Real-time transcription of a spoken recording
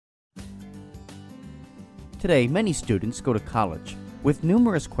Today, many students go to college with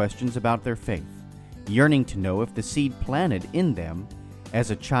numerous questions about their faith, yearning to know if the seed planted in them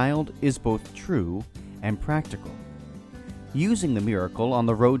as a child is both true and practical. Using the miracle on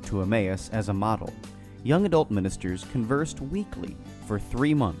the road to Emmaus as a model, young adult ministers conversed weekly for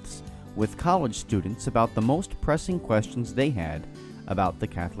 3 months with college students about the most pressing questions they had about the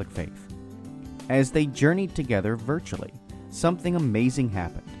Catholic faith. As they journeyed together virtually, something amazing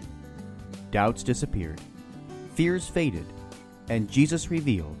happened. Doubts disappeared, fears faded, and Jesus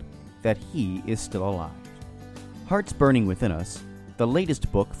revealed that He is still alive. Hearts Burning Within Us, the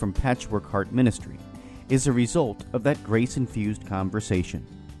latest book from Patchwork Heart Ministry, is a result of that grace-infused conversation.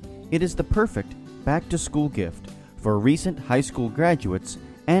 It is the perfect back-to-school gift for recent high school graduates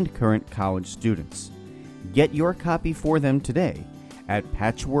and current college students. Get your copy for them today at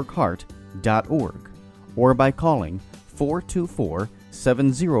patchworkheart.org or by calling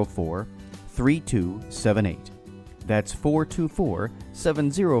 424-704-3278. That's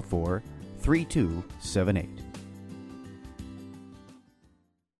 424-704-3278.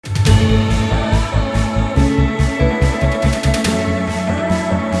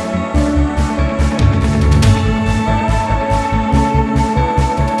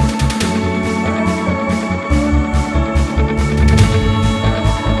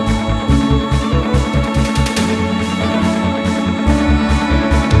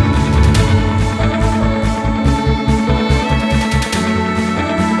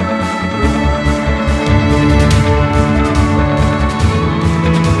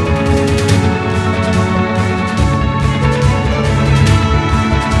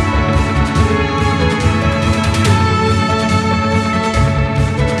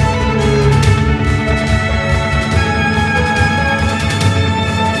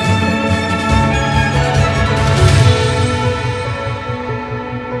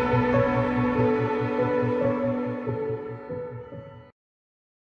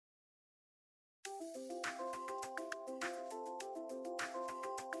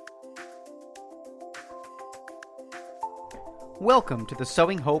 Welcome to the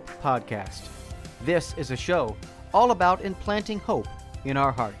Sowing Hope podcast. This is a show all about implanting hope in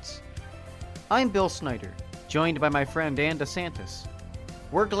our hearts. I'm Bill Snyder, joined by my friend Ann DeSantis.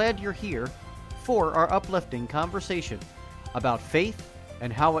 We're glad you're here for our uplifting conversation about faith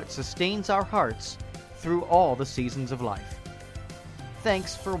and how it sustains our hearts through all the seasons of life.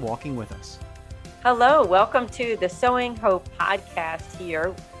 Thanks for walking with us. Hello, welcome to the Sowing Hope podcast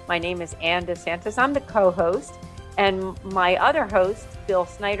here. My name is Ann DeSantis. I'm the co-host. And my other host, Bill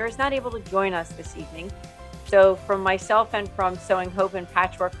Snyder, is not able to join us this evening. So from myself and from Sowing Hope and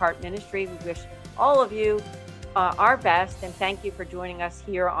Patchwork Heart Ministry, we wish all of you our best. And thank you for joining us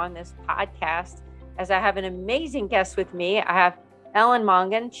here on this podcast. As I have an amazing guest with me, I have Ellen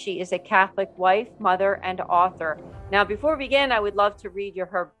Mongan. She is a Catholic wife, mother, and author. Now, before we begin, I would love to read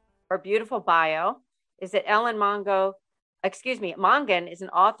her beautiful bio. Is that Ellen Mongan is an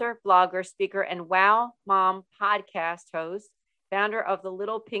author, blogger, speaker, and Wow Mom podcast host, founder of the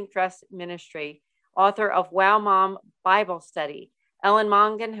Little Pink Dress Ministry, author of Wow Mom Bible Study. Ellen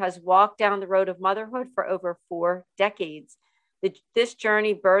Mongan has walked down the road of motherhood for over 4 decades. This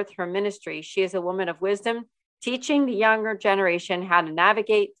journey birthed her ministry. She is a woman of wisdom, teaching the younger generation how to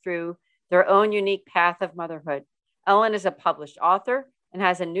navigate through their own unique path of motherhood. Ellen is a published author and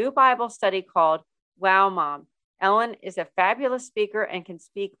has a new Bible study called Wow Mom. Ellen is a fabulous speaker and can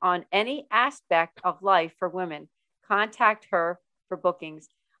speak on any aspect of life for women. Contact her for bookings.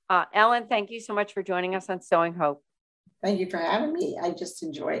 Ellen, thank you so much for joining us on Sowing Hope. Thank you for having me. I just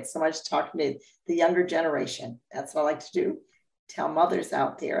enjoy it so much talking to the younger generation. That's what I like to do. Tell mothers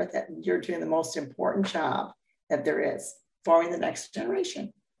out there that you're doing the most important job that there is, forming the next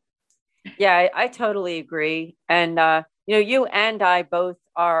generation. Yeah, I totally agree. And, you and I both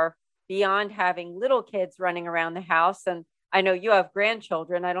are beyond having little kids running around the house. And I know you have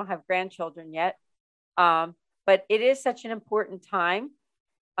grandchildren. I don't have grandchildren yet. But it is such an important time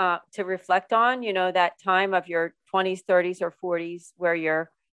to reflect on, that time of your 20s, 30s, or 40s where you're,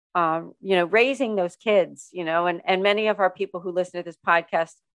 raising those kids, and many of our people who listen to this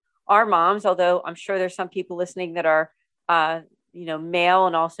podcast are moms, although I'm sure there's some people listening that are, male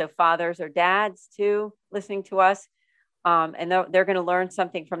and also fathers or dads too, listening to us. And they're going to learn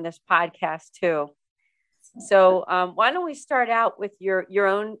something from this podcast too. So why don't we start out with your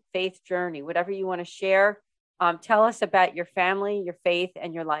own faith journey, whatever you want to share. Tell us about your family, your faith,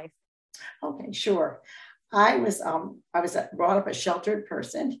 and your life. Okay, sure. I was brought up a sheltered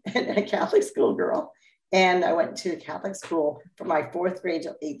person and a Catholic schoolgirl, and I went to Catholic school from my 4th grade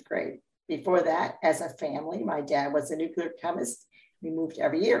to 8th grade. Before that, as a family, my dad was a nuclear chemist. We moved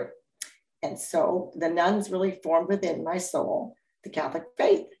every year. And so the nuns really formed within my soul the Catholic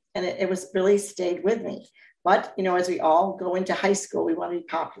faith. And it was really stayed with me. But, as we all go into high school, we want to be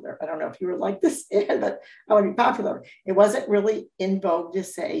popular. I don't know if you were like this, but I want to be popular. It wasn't really in vogue to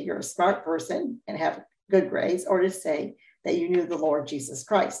say you're a smart person and have good grades, or to say that you knew the Lord Jesus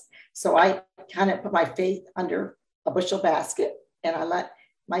Christ. So I kind of put my faith under a bushel basket, and I let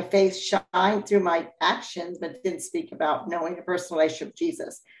my faith shine through my actions, but didn't speak about knowing a personal relationship with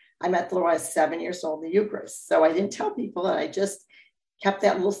Jesus. I met the Lord when I was 7 years old in the Eucharist. So I didn't tell people, and I just kept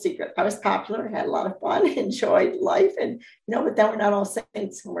that little secret. I was popular, had a lot of fun, enjoyed life. And, but then we're not all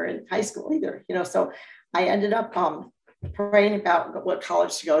saints when we're in high school either, so I ended up praying about what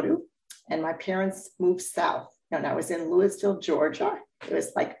college to go to. And my parents moved south. And I was in Louisville, Georgia. It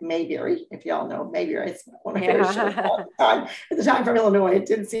was like Mayberry, if y'all know Mayberry. It's one of very short time. At the time from Illinois, it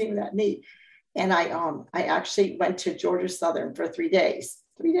didn't seem that neat. And I actually went to Georgia Southern for 3 days.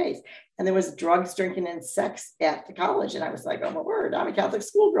 And there was drugs, drinking, and sex at the college. And I was like, oh my word, I'm a Catholic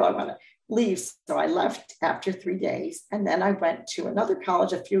schoolgirl. I want to leave. So I left after 3 days. And then I went to another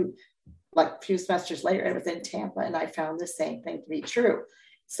college a few semesters later. It was in Tampa. And I found the same thing to be true.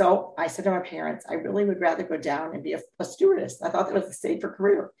 So I said to my parents, I really would rather go down and be a stewardess. I thought that was a safer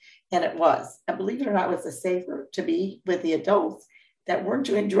career. And it was. And believe it or not, it was safer to be with the adults that weren't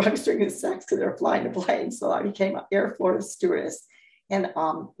doing drugs, drinking, and sex because they were flying the plane. So I became an Air Force stewardess. And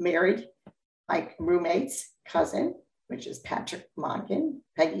married my roommate's cousin, which is Patrick Monken.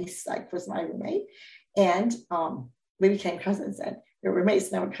 Peggy Syke was my roommate. And we became cousins, and we were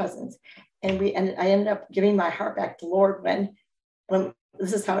roommates, now we're cousins. And I ended up giving my heart back to the Lord when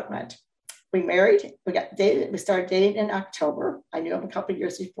this is how it went. We married, we got dated, we started dating in October. I knew him a couple of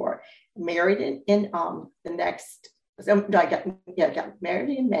years before. Married in the next, I got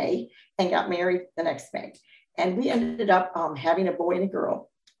married in May and got married the next May. And we ended up having a boy and a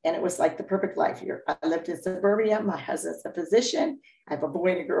girl. And it was like the perfect life here. I lived in suburbia. My husband's a physician. I have a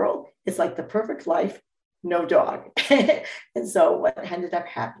boy and a girl. It's like the perfect life, no dog. And so what ended up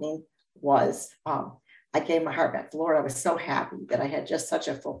happening was I gave my heart back to the Lord. I was so happy that I had just such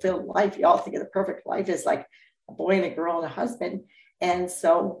a fulfilled life. You all think of the perfect life as like a boy and a girl and a husband. And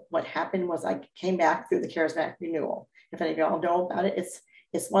so what happened was I came back through the charismatic renewal. If any of y'all know about it,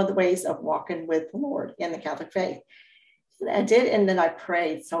 it's one of the ways of walking with the Lord in the Catholic faith. And I did, and then I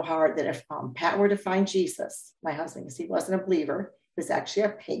prayed so hard that if Pat were to find Jesus, my husband, because he wasn't a believer, he was actually a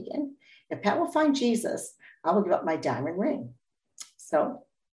pagan. If Pat will find Jesus, I will give up my diamond ring. So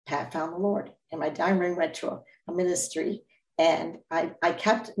Pat found the Lord, and my diamond ring went to a ministry, and I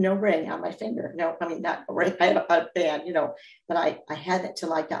kept no ring on my finger. No, I mean, not a ring. I had a band, but I had it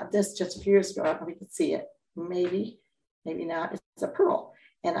till I got this just a few years ago. We could see it. Maybe not. It's a pearl.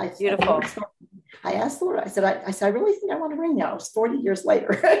 And beautiful. I asked the Lord, I said, I really think I want a ring now. It's 40 years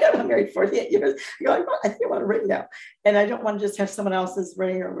later. I'm married 48 years. I think I want a ring now. And I don't want to just have someone else's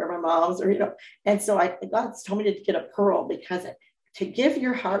ring or wear my mom's or, And so God told me to get a pearl, because to give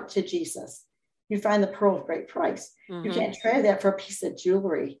your heart to Jesus, you find the pearl of great price. Mm-hmm. You can't trade that for a piece of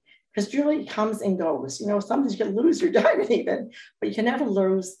jewelry, because jewelry comes and goes. Sometimes you can lose your diamond even, but you can never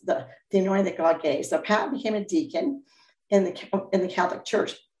lose the anointing that God gave. So Pat became a deacon in the Catholic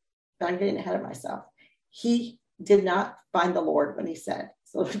Church. But I'm getting ahead of myself. He did not find the Lord when he said.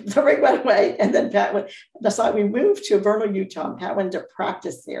 So the ring went away, and then Pat went. So we moved to Vernal, Utah, and Pat went to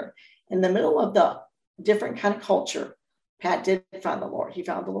practice there. In the middle of the different kind of culture, Pat did find the Lord. He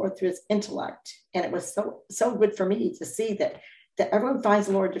found the Lord through his intellect. And it was so good for me to see that everyone finds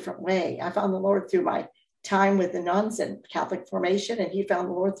the Lord a different way. I found the Lord through my time with the nuns and Catholic formation, and he found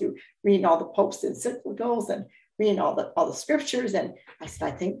the Lord through reading all the Pope's encyclicals and reading all the scriptures. And I said,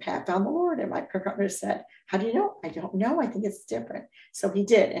 I think Pat found the Lord. And my partner said, how do you know? I don't know. I think it's different. So he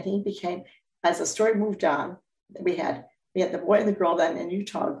did. And he became, as the story moved on, we had the boy and the girl, then in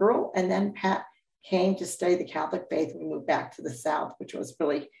Utah, a girl. And then Pat came to study the Catholic faith. We moved back to the South, which was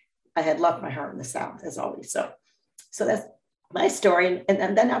really, I had left my heart in the South as always. So that's my story.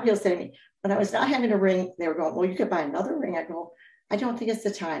 And then now people say to me, when I was not having a ring, they were going, well, you could buy another ring. I go, I don't think it's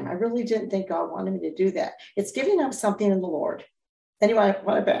the time. I really didn't think God wanted me to do that. It's giving up something in the Lord. Then you want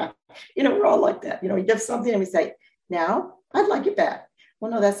it back. We're all like that. You give something and we say, now I'd like it back. Well,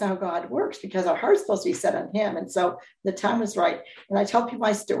 no, that's not how God works, because our heart's supposed to be set on him. And so the time was right. And I tell people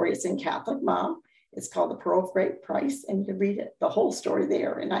my story. It's in Catholic Mom. It's called The Pearl of Great Price. And you can read it, the whole story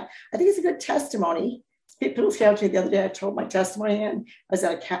there. And I think it's a good testimony. People came to me the other day. I told my testimony, and I was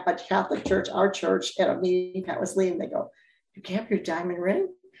at a Catholic church, our church, at a meeting. Pat was leading. They go, you kept your diamond ring?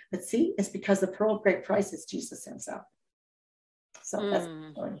 But see, it's because the pearl of great price is Jesus himself. So that's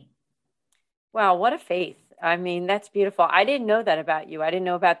the story. Wow, what a faith. I mean, that's beautiful. I didn't know that about you. I didn't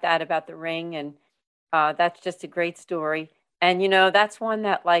know about that, about the ring. And that's just a great story. And, that's one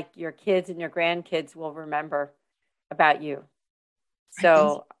that like your kids and your grandkids will remember about you.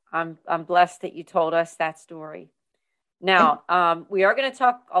 So I'm blessed that you told us that story. Now, we are going to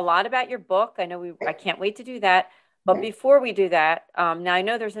talk a lot about your book. I can't wait to do that. But before we do that, now I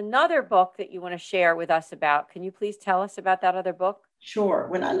know there's another book that you want to share with us about. Can you please tell us about that other book? Sure.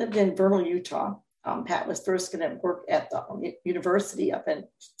 When I lived in Vernal, Utah, Pat was first going to work at the university up in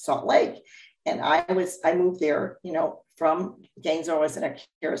Salt Lake. And I moved there, from Gainesville. I was in a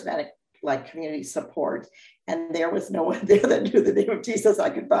charismatic community support. And there was no one there that knew the name of Jesus I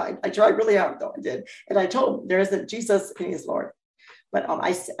could find. I tried really hard, though I did. And I told him, there is a Jesus and he's Lord. But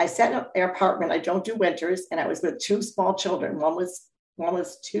I sat in an apartment. I don't do winters. And I was with two small children. One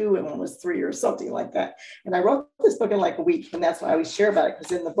was 2 and one was 3 or something like that. And I wrote this book in like a week. And that's why I always share about it.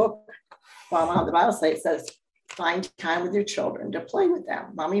 Because in the book, while I'm on the Bible study, it says, find time with your children to play with them.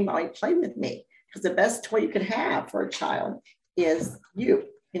 Mommy, play with me. Because the best toy you could have for a child is you,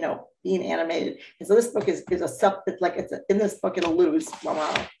 being animated. And so this book is in this book, it'll lose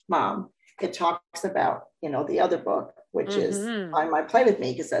mom. It talks about, the other book, which is Find My Play With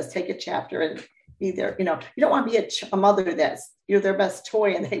Me, because it says take a chapter and be there. You don't want to be a mother that's, you're their best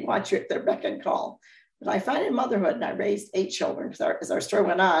toy and they want you at their beck and call. But I find in motherhood, and I raised 8 children, as our story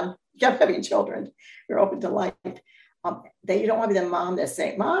went on, kept having children. They're open to life. You don't want to be the mom that's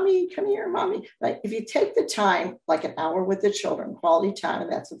saying, Mommy, come here, Mommy. Right? If you take the time, like an hour with the children, quality time,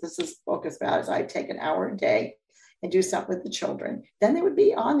 and that's what this book is about, is I take an hour a day and do something with the children, then they would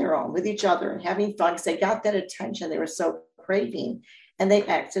be on their own with each other and having fun because they got that attention they were so craving. And they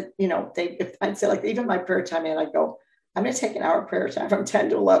acted, I'd say even my prayer time, and I'd go, I'm going to take an hour prayer time from 10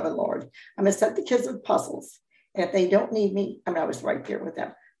 to 11, Lord. I'm going to set the kids with puzzles. And if they don't need me, I was right there with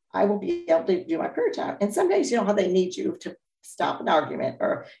them. I will be able to do my prayer time. And some days, how they need you to stop an argument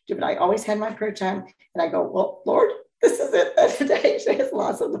but I always had my prayer time. And I go, well, Lord, this is it. Today, has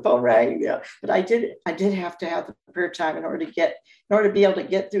lots of the phone rang. But I did have to have the prayer time in order to be able to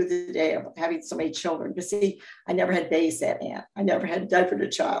get through the day of having so many children. Because see, I never had babysat Aunt. I never had diapered a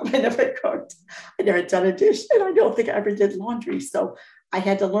child. I never cooked. I never had done a dish. And I don't think I ever did laundry. So I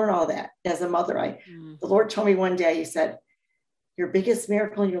had to learn all that as a mother. The Lord told me one day, he said, your biggest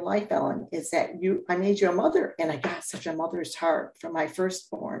miracle in your life, Ellen, is that I made you a mother. And I got such a mother's heart from my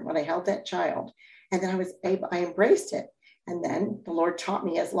firstborn when I held that child. And then I embraced it. And then the Lord taught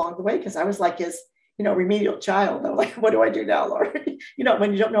me as along the way, because I was like his, remedial child. I'm like, what do I do now, Lord?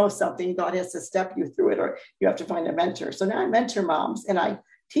 When you don't know something, God has to step you through it, or you have to find a mentor. So now I mentor moms and I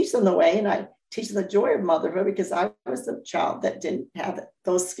teach them the way, and I teach them the joy of motherhood, because I was the child that didn't have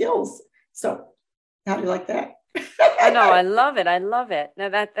those skills. So how do you like that? I know. I love it. I love it. Now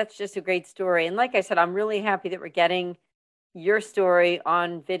that's just a great story. And like I said, I'm really happy that we're getting your story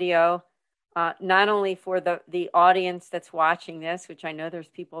on video, not only for the audience that's watching this, which I know there's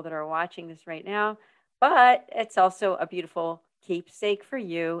people that are watching this right now, but it's also a beautiful keepsake for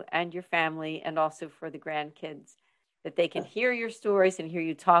you and your family, and also for the grandkids, that they can hear your stories and hear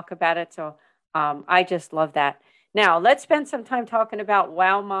you talk about it. So I just love that. Now let's spend some time talking about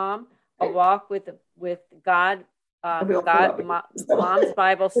Wow Mom, a walk with God, Mom's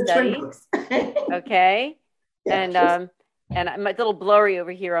Bible study. Okay. Yeah, and I'm a little blurry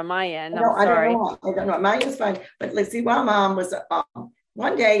over here on my end. I'm sorry. I don't know. Mine is fine. But let's see, Wow Mom was,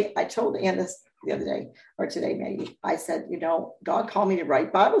 one day I told Ann this the other day, or today maybe, I said, God called me to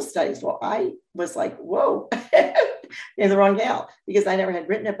write Bible studies. Well, I was like, whoa, in the wrong gal, because I never had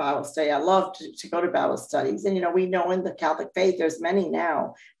written a Bible study. I love to go to Bible studies. And, we know in the Catholic faith, there's many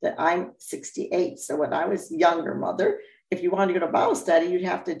now that I'm 68. So when I was younger mother, if you wanted to go to Bible study, you'd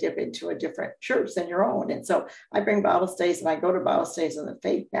have to dip into a different church than your own. And so I bring Bible studies, and I go to Bible studies in the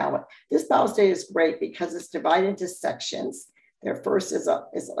faith now. But this Bible study is great because it's divided into sections. Their first is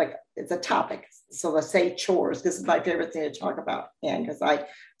a topic. So let's say chores. This is my favorite thing to talk about. And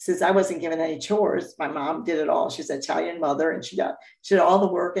since I wasn't given any chores, my mom did it all. She's an Italian mother, and she did all the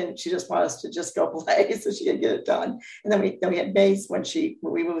work, and she just wanted us to just go play so she could get it done. And then we had days when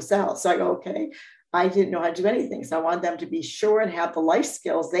we moved south. So I go, okay, I didn't know how to do anything. So I wanted them to be sure and have the life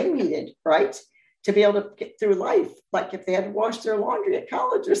skills they needed, right, to be able to get through life. Like if they had to wash their laundry at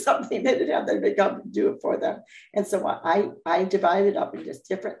college or something, they didn't have that big up to do it for them. And so I divided up into just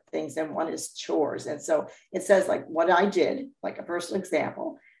different things. And one is chores. And so it says like what I did, like a personal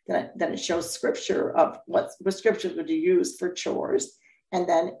example. Then it shows scripture of what scriptures would you use for chores. And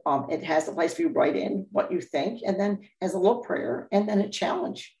then it has a place for you to write in what you think, and then has a little prayer, and then a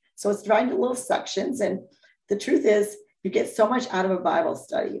challenge. So it's divided into little sections. And the truth is, You get so much out of a Bible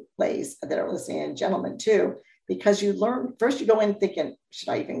study, ladies that are listening, and gentlemen too, because you learn. First, you go in thinking, should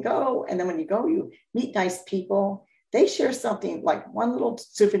I even go? And then when you go, you meet nice people. They share something like one little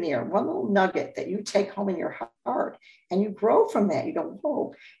souvenir, one little nugget that you take home in your heart, and you grow from that. You go,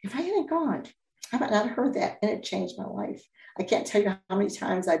 whoa, if I hadn't gone, I might not have heard that. And it changed my life. I can't tell you how many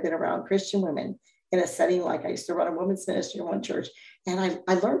times I've been around Christian women in a setting like I used to run a women's ministry in one church. And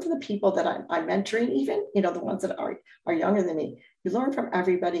I learned from the people that I'm mentoring, even, the ones that are younger than me. You learn from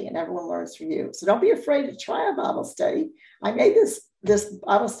everybody and everyone learns from you. So don't be afraid to try a Bible study. I made this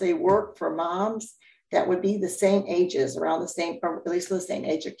Bible study work for moms that would be the same ages, around the same, or at least the same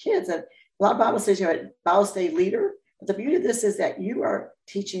age of kids. And a lot of Bible studies, you have a Bible study leader. But the beauty of this is that you are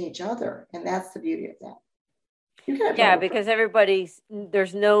teaching each other. And that's the beauty of that. Because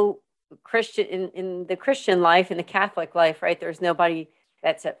there's no Christian in the Christian life, in the Catholic life, right? There's nobody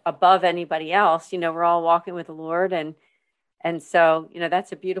that's above anybody else. We're all walking with the Lord. And so,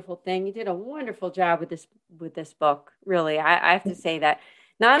 that's a beautiful thing. You did a wonderful job with this book. Really. I have to say that.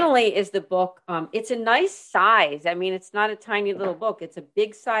 Not only is the book, it's a nice size. I mean, it's not a tiny little book. It's a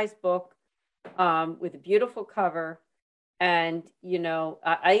big size book with a beautiful cover. And,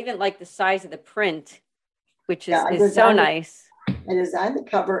 I even like the size of the print, which is so nice. I designed the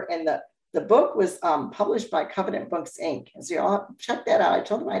cover, and the book was published by Covenant Books, Inc. And so you all check that out. I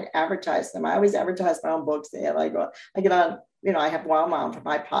told them I'd advertise them. I always advertise my own books. I get on, I have Wild Mom for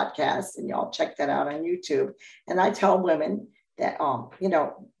my podcast, and y'all check that out on YouTube. And I tell women that,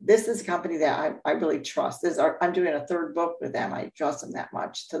 this is a company that I really trust. I'm doing a third book with them. I trust them that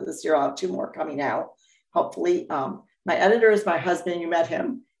much. So this year I'll have 2 more coming out. Hopefully, my editor is my husband. You met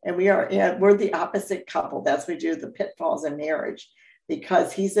him. And we're the opposite couple. That's what we do, the pitfalls in marriage,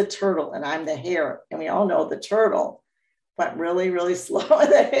 because he's a turtle and I'm the hare. And we all know the turtle went really, really slow in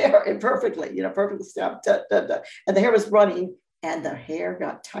the hare, and perfectly stopped. And the hare was running and the hare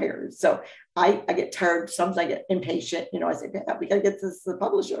got tired. So I get tired. Sometimes I get impatient. I say, we got to get this to the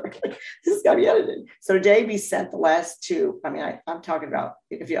publisher. This has got to be edited. So today we sent the last 2. I mean, I'm talking about,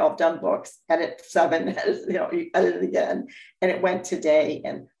 if you all have done books, edit 7, you edit it again. And it went today.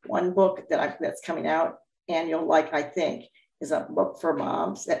 And one book that's coming out, and you'll like, I think, is a book for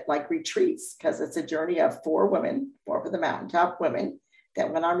moms that like retreats, because it's a journey of 4 women, 4 of the mountaintop women, that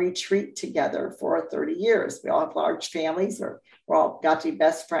went on retreat together for 30 years. We all have large families, or we're all got to be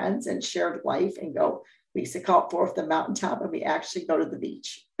best friends and shared life and go. We used to call it 4th the mountaintop, and we actually go to the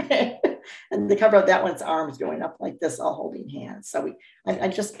beach. And the cover of that one's arms going up like this, all holding hands. So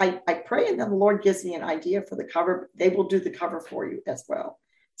I pray, and then the Lord gives me an idea for the cover. They will do the cover for you as well.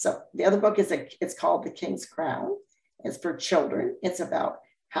 So the other book it's called The King's Crown. It's for children. It's about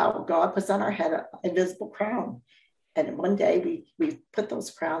how God puts on our head an invisible crown. And one day we put those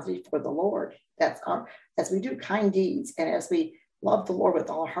crowns before the Lord. As we do kind deeds, and as we love the Lord with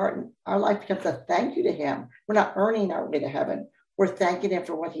all our heart, and our life becomes a thank you to Him. We're not earning our way to heaven. We're thanking Him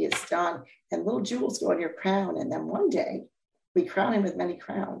for what He has done. And little jewels go in your crown. And then one day we crown Him with many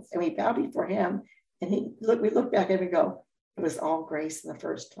crowns, and we bow before Him. And we look back and we go, it was all grace in the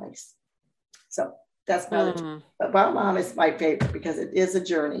first place. So that's my But Wild Mom is my favorite, because it is a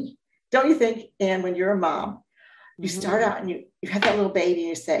journey. Don't you think, Anne, when you're a mom, you start out and you have that little baby and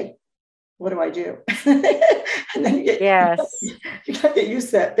you say, what do I do? And then you got to get used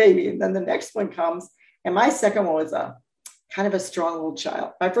to that baby. And then the next one comes. And my second one was a kind of a strong little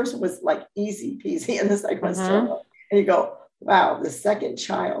child. My first one was like easy peasy, and the second one's strong. And you go, wow, the second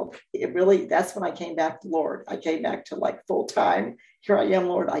child, that's when I came back to Lord. I came back to like full time. Here I am,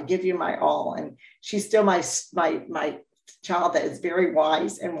 Lord, I give you my all. And she's still my child that is very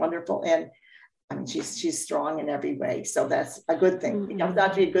wise and wonderful. And I mean, she's strong in every way. So that's a good thing. It comes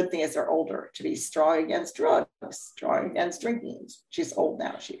out to be a good thing as they're older, to be strong against drugs, strong against drinking. She's old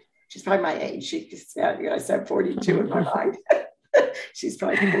now. She's probably my age. I said 42 in my mind. She's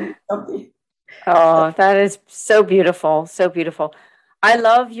probably something. Oh, that is so beautiful. So beautiful. I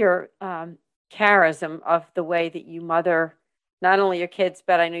love your charism of the way that you mother not only your kids,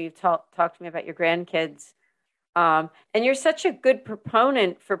 but I know you've talked to me about your grandkids. And you're such a good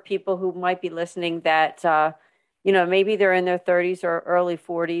proponent for people who might be listening that, maybe they're in their 30s or early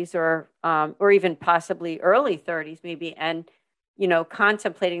 40s or even possibly early 30s maybe, and,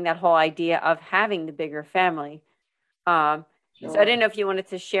 contemplating that whole idea of having the bigger family. So I didn't know if you wanted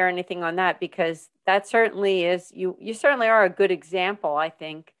to share anything on that, because that certainly is, you certainly are a good example, I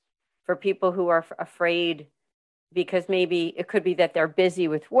think, for people who are afraid, because maybe it could be that they're busy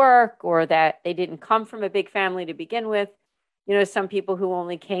with work or that they didn't come from a big family to begin with. Some people who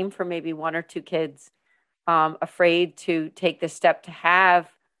only came from maybe 1 or 2 kids, afraid to take the step to have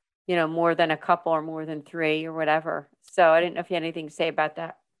more than a couple or more than three or whatever. So I didn't know if you had anything to say about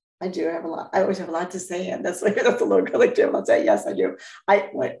that. I do have a lot. I always have a lot to say, and that's like that's a little collective. I'll say yes, I do. I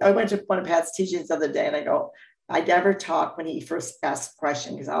went to one of Pat's teachings the other day, and I go, I never talk when he first asks a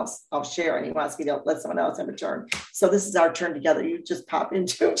question because I'll share, and he wants me to let someone else have a turn. So this is our turn together. You just pop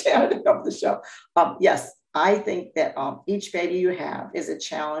into Janet and come to the show. Yes, I think that each baby you have is a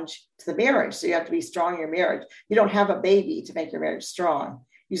challenge to the marriage. So you have to be strong in your marriage. You don't have a baby to make your marriage strong.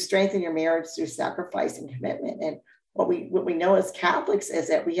 You strengthen your marriage through sacrifice and commitment. And what we know as Catholics is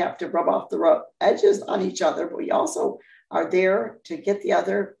that we have to rub off the rough edges on each other, but we also are there to get the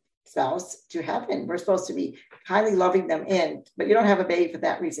other spouse to heaven. We're supposed to be kindly loving them in, but you don't have a baby for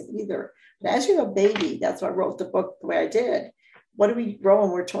that reason either. But as you have a baby, that's why I wrote the book the way I did. What do we grow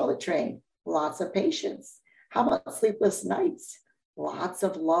when we're toilet trained? Lots of patience. How about sleepless nights? Lots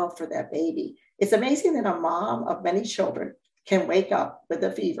of love for that baby. It's amazing that a mom of many children can wake up with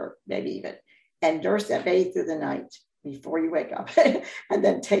a fever, maybe even, and nurse that baby through the night before you wake up. And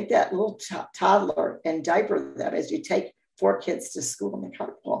then take that little toddler and diaper them as you take 4 kids to school in the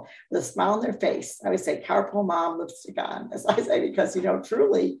carpool with a smile on their face. I would say carpool mom, lipstick on, as I say, because,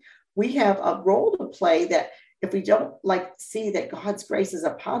 truly we have a role to play that if we don't see that God's grace is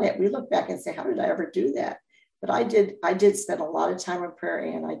upon it, we look back and say, how did I ever do that? But I did spend a lot of time in prayer,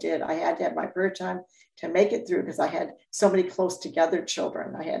 and I had to have my prayer time to make it through because I had so many close together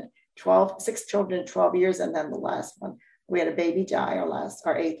children. I had 6 children in 12 years. And then the last one, we had a baby die. Our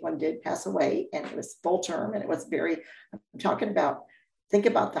 8th one did pass away, and it was full term. And it was I'm talking about, think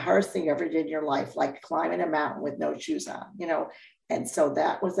about the hardest thing you ever did in your life, like climbing a mountain with no shoes on, And so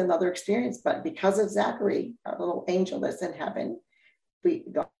that was another experience. But because of Zachary, our little angel that's in heaven,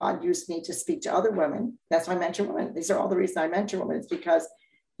 God used me to speak to other women. That's why I mentor women. These are all the reasons I mentor women. It's because,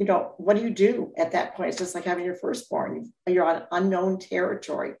 what do you do at that point? It's just like having your firstborn. You're on unknown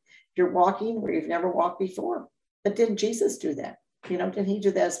territory. You're walking where you've never walked before. But didn't Jesus do that? Didn't he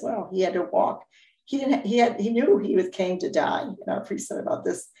do that as well? He had to walk. He knew he came to die. Our priest said about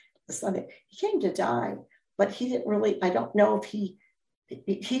this Sunday. He came to die, but he didn't really, I don't know if he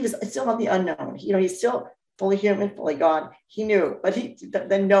was still on the unknown. He's still fully human, fully God. He knew, but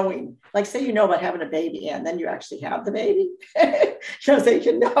then knowing, like say about having a baby and then you actually have the baby. So you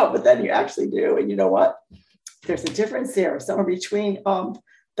can know, but then you actually do. And you know what? There's a difference there, somewhere between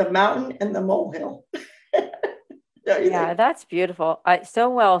the mountain and the molehill. Yeah, that's beautiful. So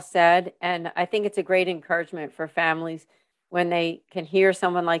well said. And I think it's a great encouragement for families when they can hear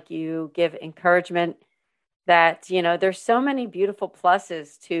someone like you give encouragement that, there's so many beautiful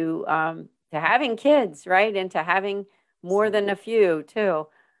pluses to having kids, right? And to having more than a few too.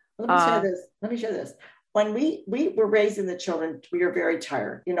 Let me share this. When we were raising the children, we were very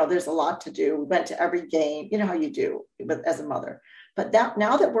tired. There's a lot to do. We went to every game, how you do as a mother. But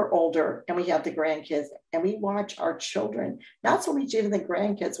now that we're older and we have the grandkids and we watch our children, not so much even the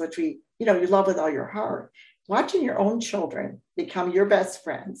grandkids, which you love with all your heart, watching your own children become your best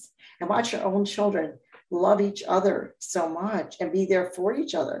friends and watch your own children love each other so much and be there for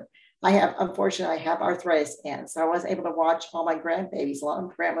each other. Unfortunately, I have arthritis, and so I wasn't able to watch all my grandbabies. A lot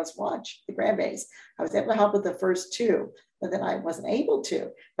of grandmas watch the grandbabies. I was able to help with the first 2, but then I wasn't able to.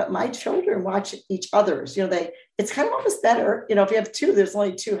 But my children watch each other's. It's kind of almost better. If you have 2, there's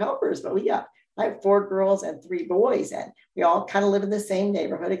only 2 helpers, but I have 4 girls and 3 boys, and we all kind of live in the same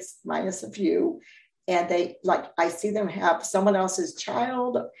neighborhood, minus a few. And I see them have someone else's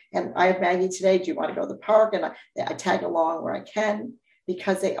child, and I have Maggie today. Do you want to go to the park? And I tag along where I can,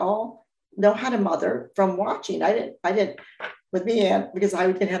 because they all know how to mother from watching. I didn't with me, and because I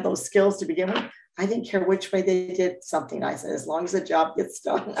didn't have those skills to begin with, I didn't care which way they did something. I said, as long as the job gets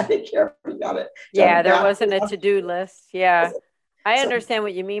done, I didn't care if we got it. Yeah, there wasn't a to-do list. Yeah. I understand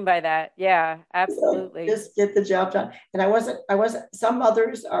what you mean by that. Yeah, absolutely. So just get the job done. And I wasn't, some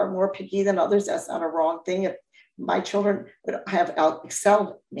mothers are more picky than others. That's not a wrong thing. If my children would have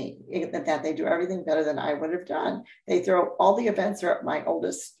excelled me in that, they do everything better than I would have done. They throw all the events are at my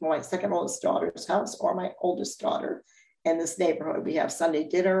second oldest daughter's house or my oldest daughter in this neighborhood. We have Sunday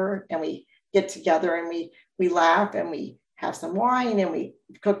dinner and we get together and we laugh and we have some wine and we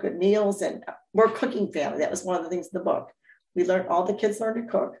cook good meals, and we're a cooking family. That was one of the things in the book. All the kids learn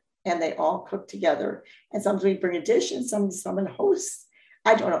to cook, and they all cook together. And sometimes we bring a dish and someone hosts.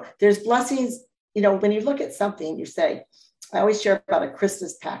 I don't know. There's blessings, when you look at something, you say, I always share about a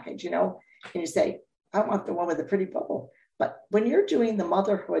Christmas package, and you say, I want the one with the pretty bubble. But when you're doing the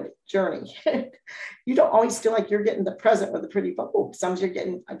motherhood journey, you don't always feel like you're getting the present with the pretty bubble. Sometimes you're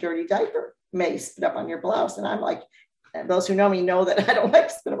getting a dirty diaper may spit up on your blouse. And I'm like, and those who know me know that I don't like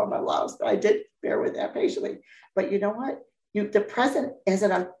spit up on my blouse, but I did bear with that patiently. But you know what? the present, as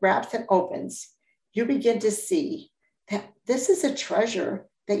it unwraps and opens, you begin to see that this is a treasure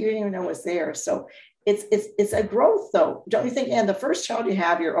that you didn't even know was there. So it's a growth, though, don't you think? And the first child you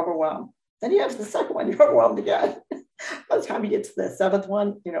have, you're overwhelmed. Then you have the second one, you're overwhelmed again. By the time you get to the seventh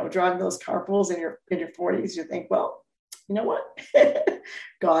one, driving those carpools in your 40s, you think, well, you know what?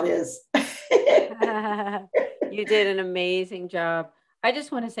 God is. You did an amazing job. I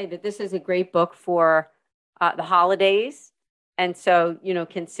just want to say that this is a great book for the holidays. And so,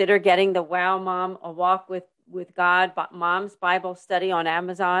 consider getting the Wow Mom, A Walk with God, Mom's Bible Study on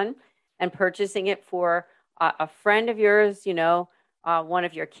Amazon, and purchasing it for a friend of yours, one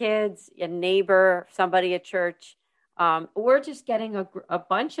of your kids, a neighbor, somebody at church. Or just getting a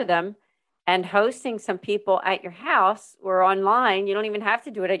bunch of them and hosting some people at your house or online. You don't even have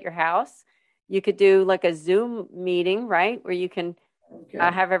to do it at your house. You could do like a Zoom meeting, right? Where you can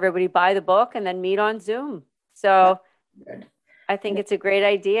have everybody buy the book and then meet on Zoom. So I think it's a great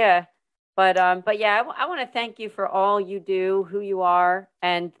idea. But yeah, I want to thank you for all you do, who you are,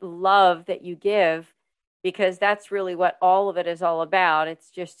 and love that you give, because that's really what all of it is all about.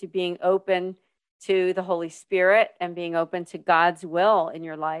 It's just to being open to the Holy Spirit and being open to God's will in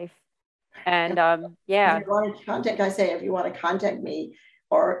your life. And yeah. If you want to contact me,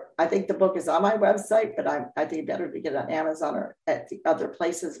 or I think the book is on my website, but I think better to get it on Amazon or at the other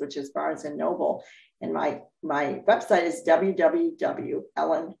places, which is Barnes and Noble. And my website is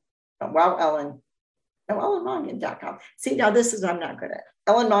ellenmongan.com. See, now this is what I'm not good at.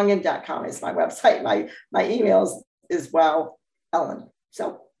 ellenmongan.com is my website. My email is Ellen.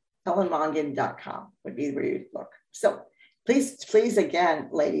 So ellenmongan.com would be where you'd look. So please again,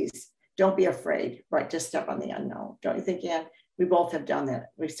 ladies, don't be afraid, right? Just step on the unknown. Don't you think, Ann? We both have done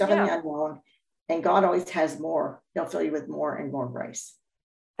that. We step on the unknown, and God always has more. He'll fill you with more and more grace.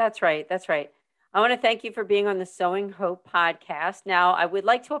 That's right. That's right. I want to thank you for being on the Sowing Hope podcast. Now, I would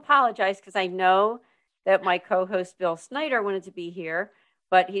like to apologize because I know that my co-host Bill Snyder wanted to be here,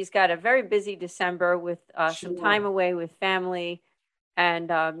 but he's got a very busy December with some time away with family.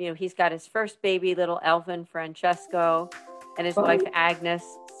 And, he's got his first baby, little Elvin Francesco, and his wife, Agnes.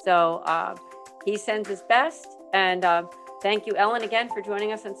 So he sends his best. And thank you, Ellen, again for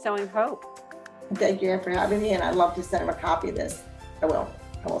joining us on Sowing Hope. Thank you for having me. And I'd love to send him a copy of this. I will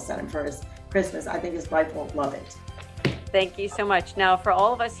send him for his Christmas. I think his wife will love it. Thank you so much. Now, for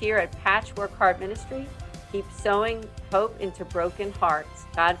all of us here at Patchwork Heart Ministry, keep sowing hope into broken hearts.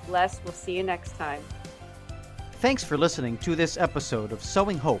 God bless. We'll see you next time. Thanks for listening to this episode of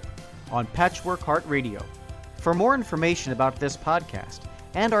Sowing Hope on Patchwork Heart Radio. For more information about this podcast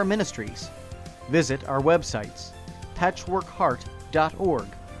and our ministries, visit our websites, patchworkheart.org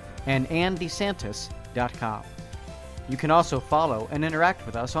and anndesantis.com. You can also follow and interact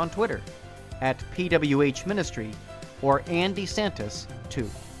with us on Twitter at PWH Ministry or Ann DeSantis 2.